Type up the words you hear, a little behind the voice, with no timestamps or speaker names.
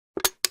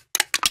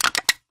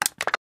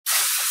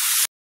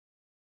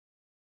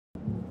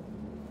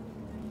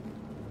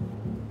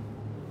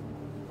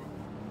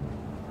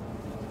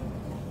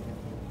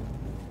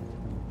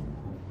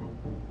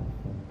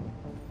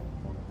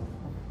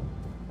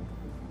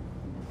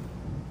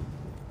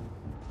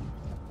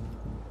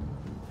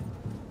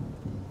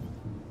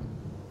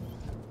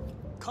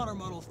Connor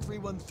model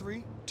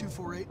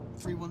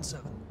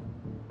 313-248-317.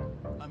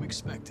 I'm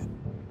expected.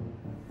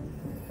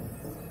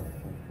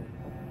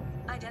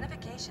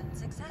 Identification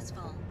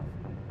successful.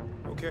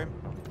 Okay.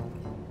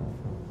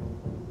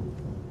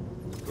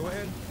 Go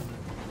ahead.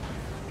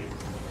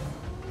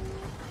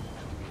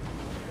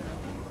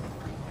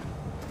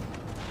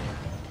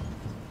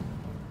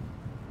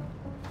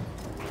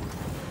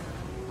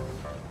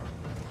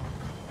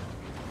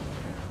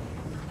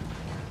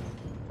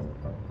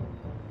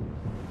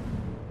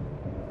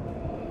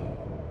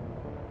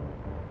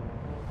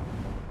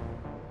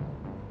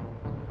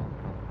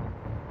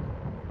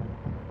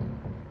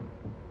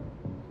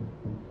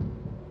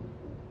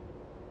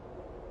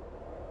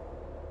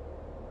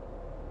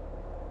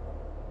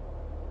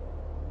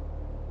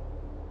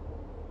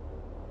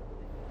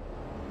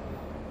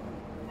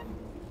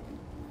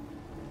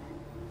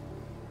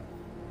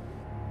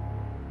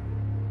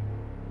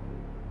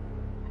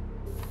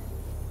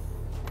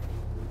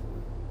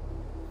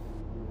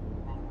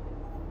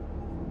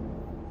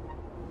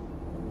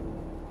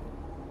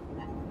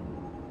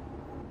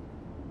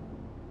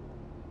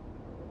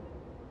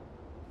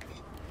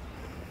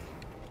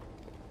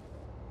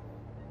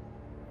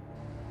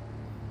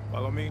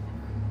 Follow me.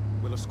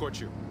 We'll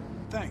escort you.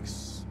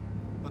 Thanks,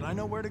 but I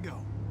know where to go.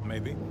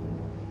 Maybe.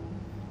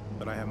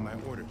 But I have my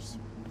orders.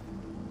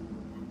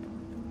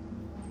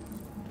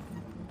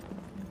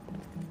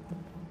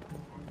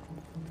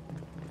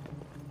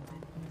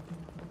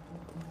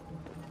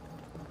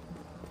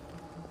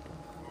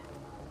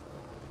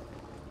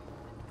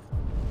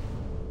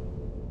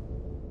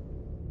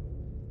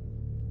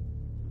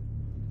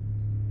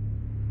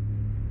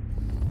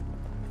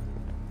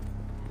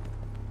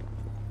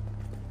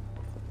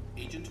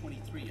 Agent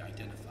 23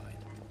 identified.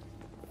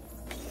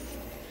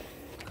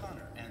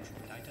 Connor,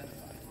 android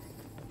identified.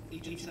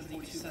 Agent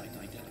 77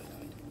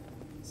 identified.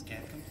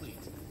 Scan complete.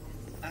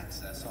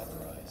 Access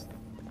authorized.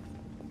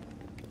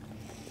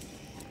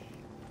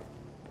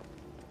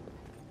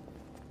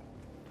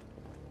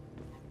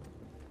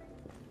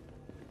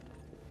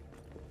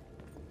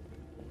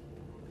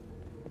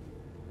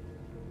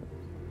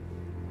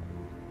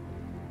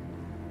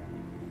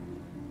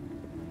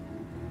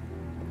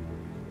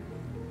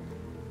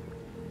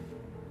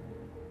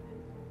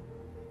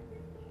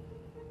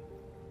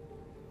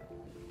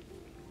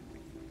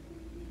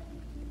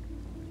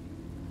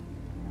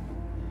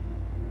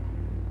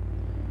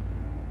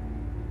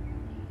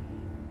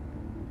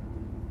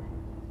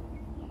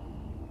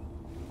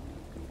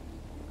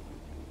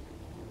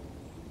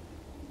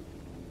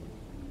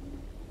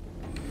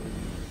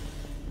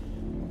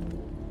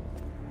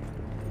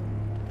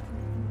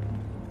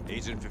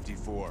 Agent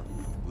 54,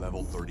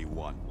 level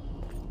 31.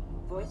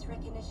 Voice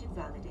recognition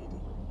validated.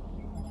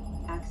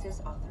 Access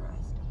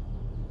authorized.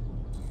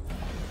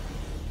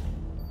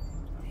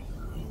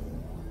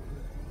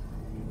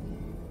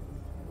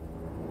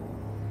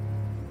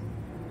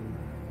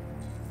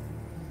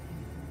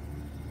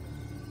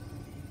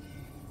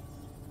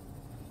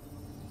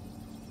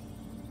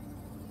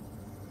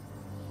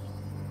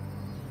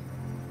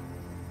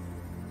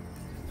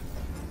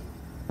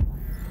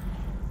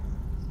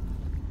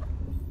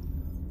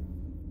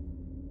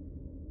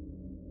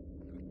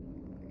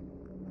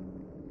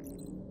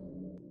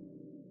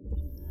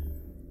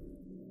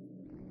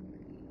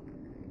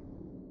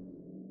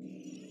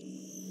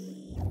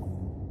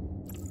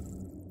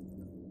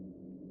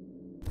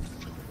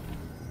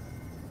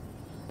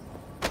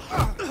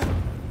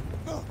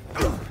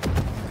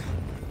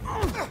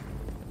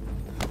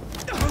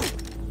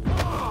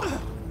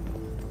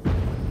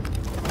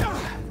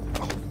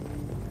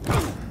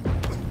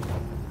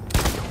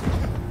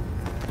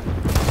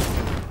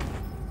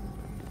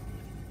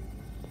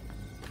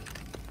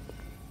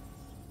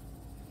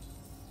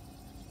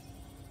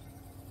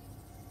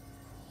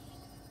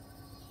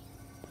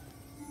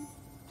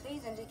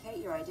 Please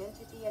indicate your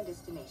identity and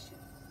destination.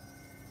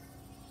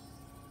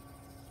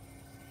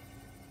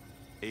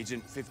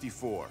 Agent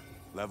 54,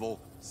 level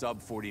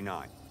sub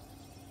 49.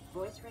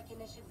 Voice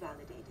recognition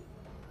validated.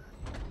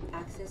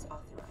 Access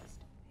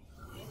authorized.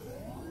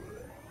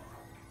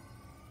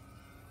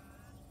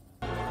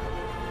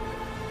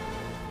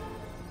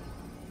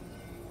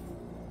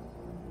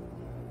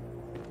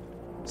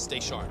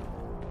 Stay sharp.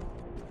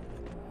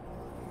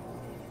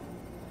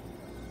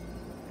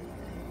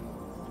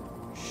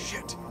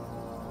 Shit!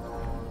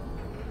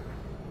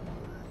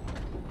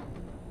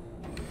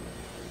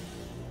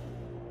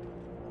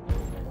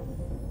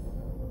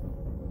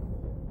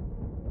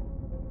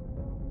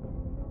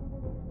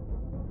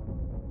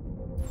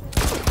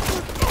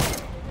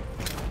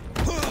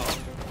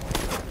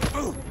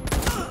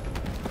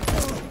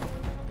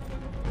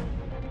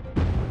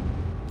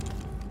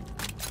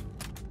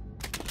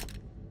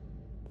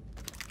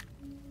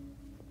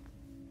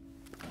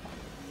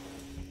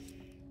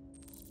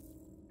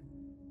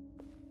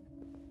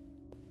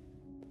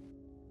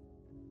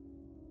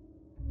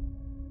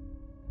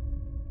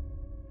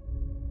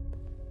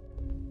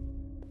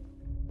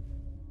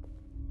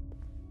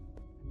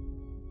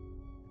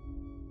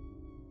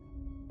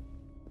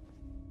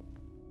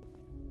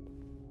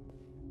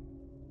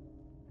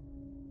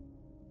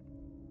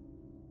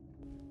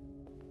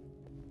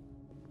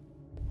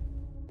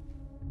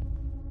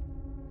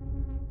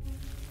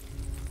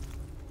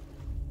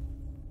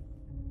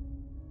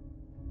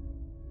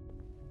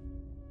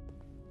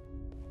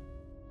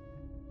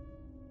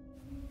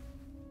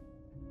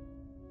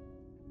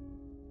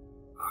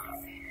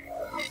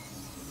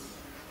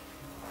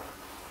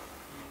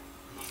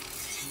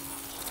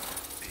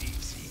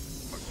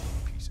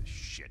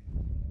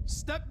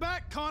 Step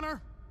back, Connor.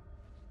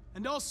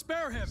 And I'll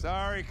spare him.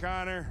 Sorry,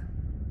 Connor.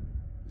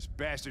 This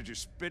bastard's your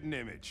spitting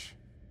image.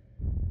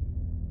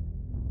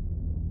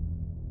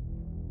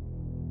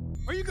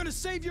 Are you gonna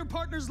save your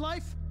partner's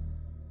life?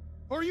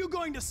 Or are you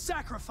going to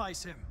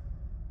sacrifice him?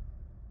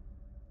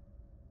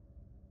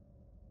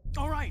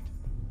 All right.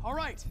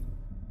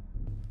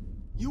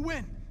 You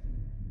win.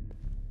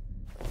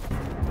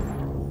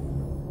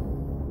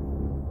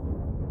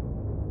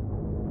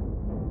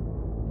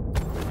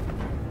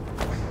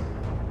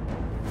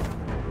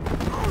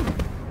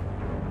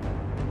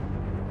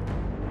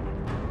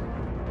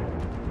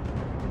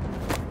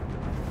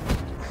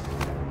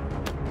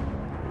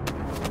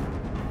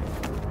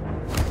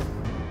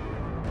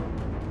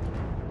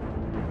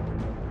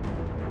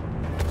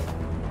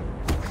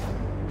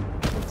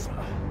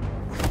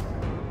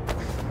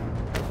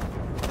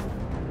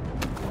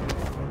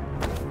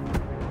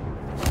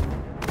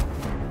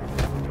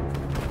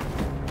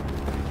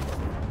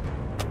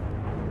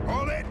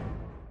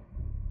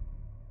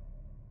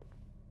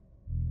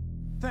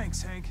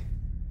 Thanks, Hank.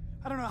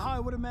 I don't know how I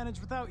would have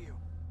managed without you.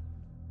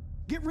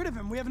 Get rid of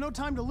him. We have no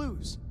time to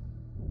lose.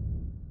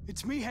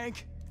 It's me,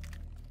 Hank.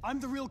 I'm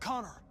the real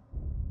Connor.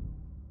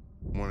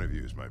 One of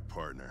you is my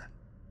partner.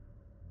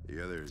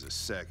 The other is a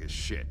sack of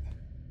shit.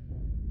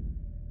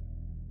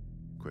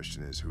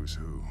 Question is, who's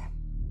who?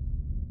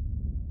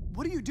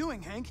 What are you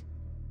doing, Hank?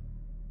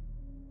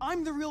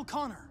 I'm the real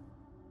Connor.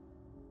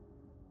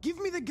 Give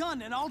me the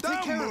gun and I'll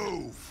take care of it.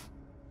 Don't move!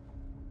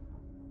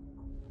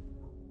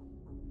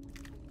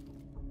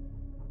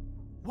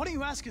 Why don't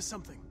you ask us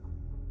something?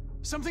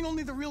 Something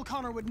only the real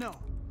Connor would know.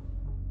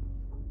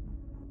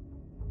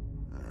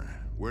 Alright,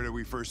 where did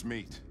we first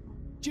meet?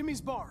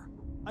 Jimmy's bar.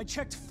 I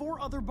checked 4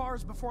 other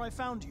bars before I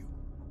found you.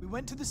 We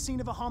went to the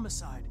scene of a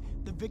homicide.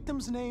 The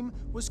victim's name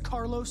was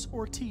Carlos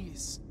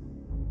Ortiz.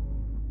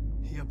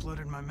 He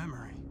uploaded my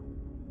memory.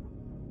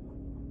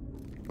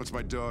 What's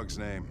my dog's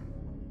name?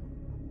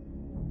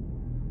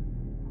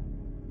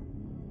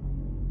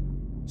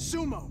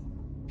 Sumo.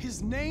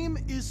 His name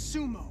is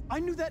Sumo. I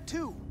knew that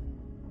too.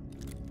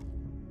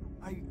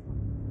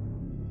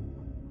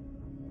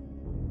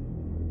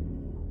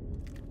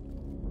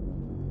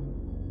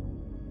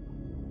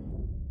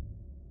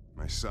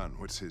 My son,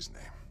 what's his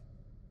name?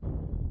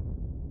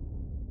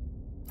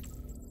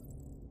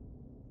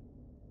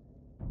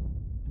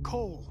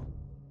 Cole.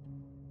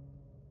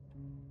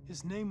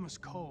 His name was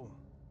Cole.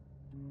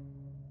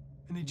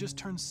 And he just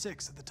turned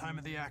 6 at the time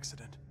of the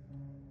accident.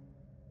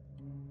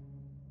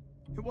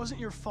 It wasn't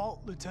your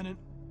fault, Lieutenant.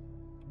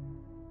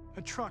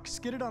 A truck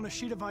skidded on a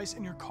sheet of ice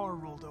and your car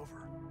rolled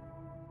over.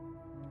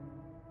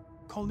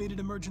 Cole needed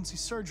emergency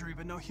surgery,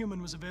 but no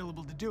human was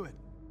available to do it.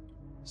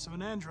 So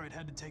an android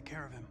had to take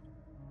care of him.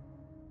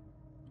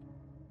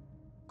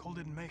 Cole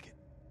didn't make it.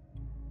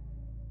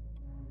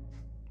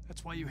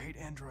 That's why you hate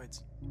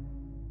androids.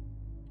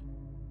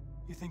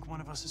 You think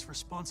one of us is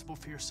responsible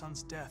for your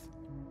son's death.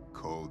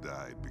 Cole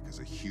died because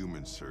a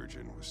human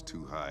surgeon was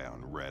too high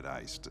on red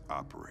ice to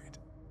operate.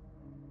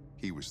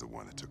 He was the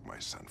one that took my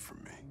son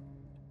from me.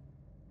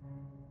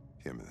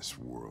 Him in this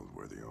world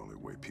where the only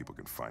way people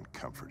can find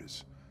comfort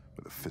is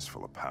with a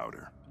fistful of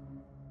powder.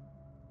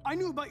 I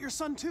knew about your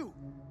son too.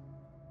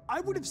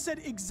 I would have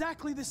said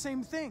exactly the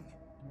same thing.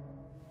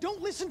 Don't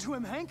listen to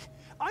him, Hank.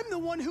 I'm the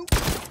one who...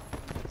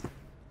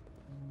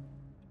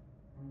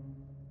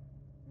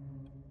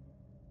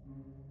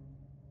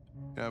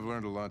 Yeah, I've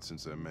learned a lot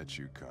since I met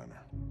you,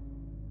 Connor.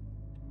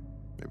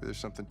 Maybe there's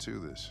something to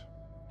this.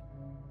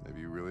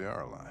 Maybe you really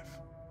are alive.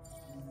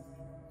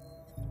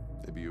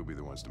 Maybe you'll be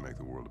the ones to make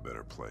the world a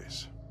better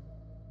place.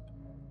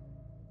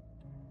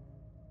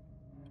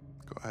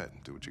 Go ahead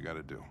and do what you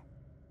gotta do.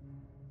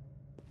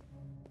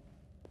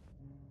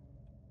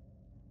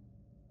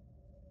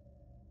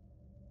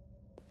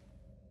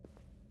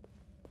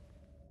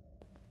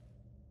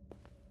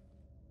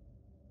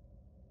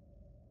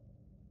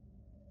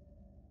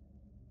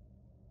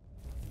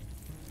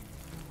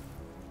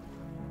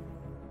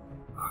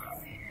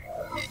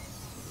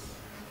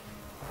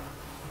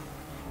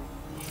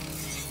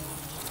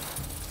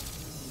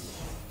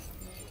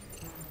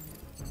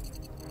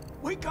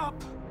 Wake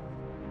up!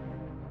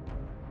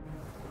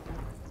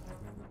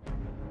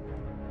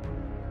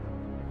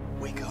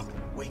 Wake up,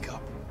 wake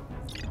up.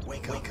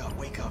 Wake up, wake up,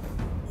 wake up.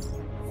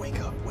 Wake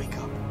up, wake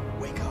up,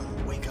 wake up,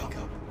 wake up,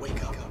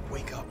 wake up,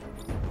 wake up.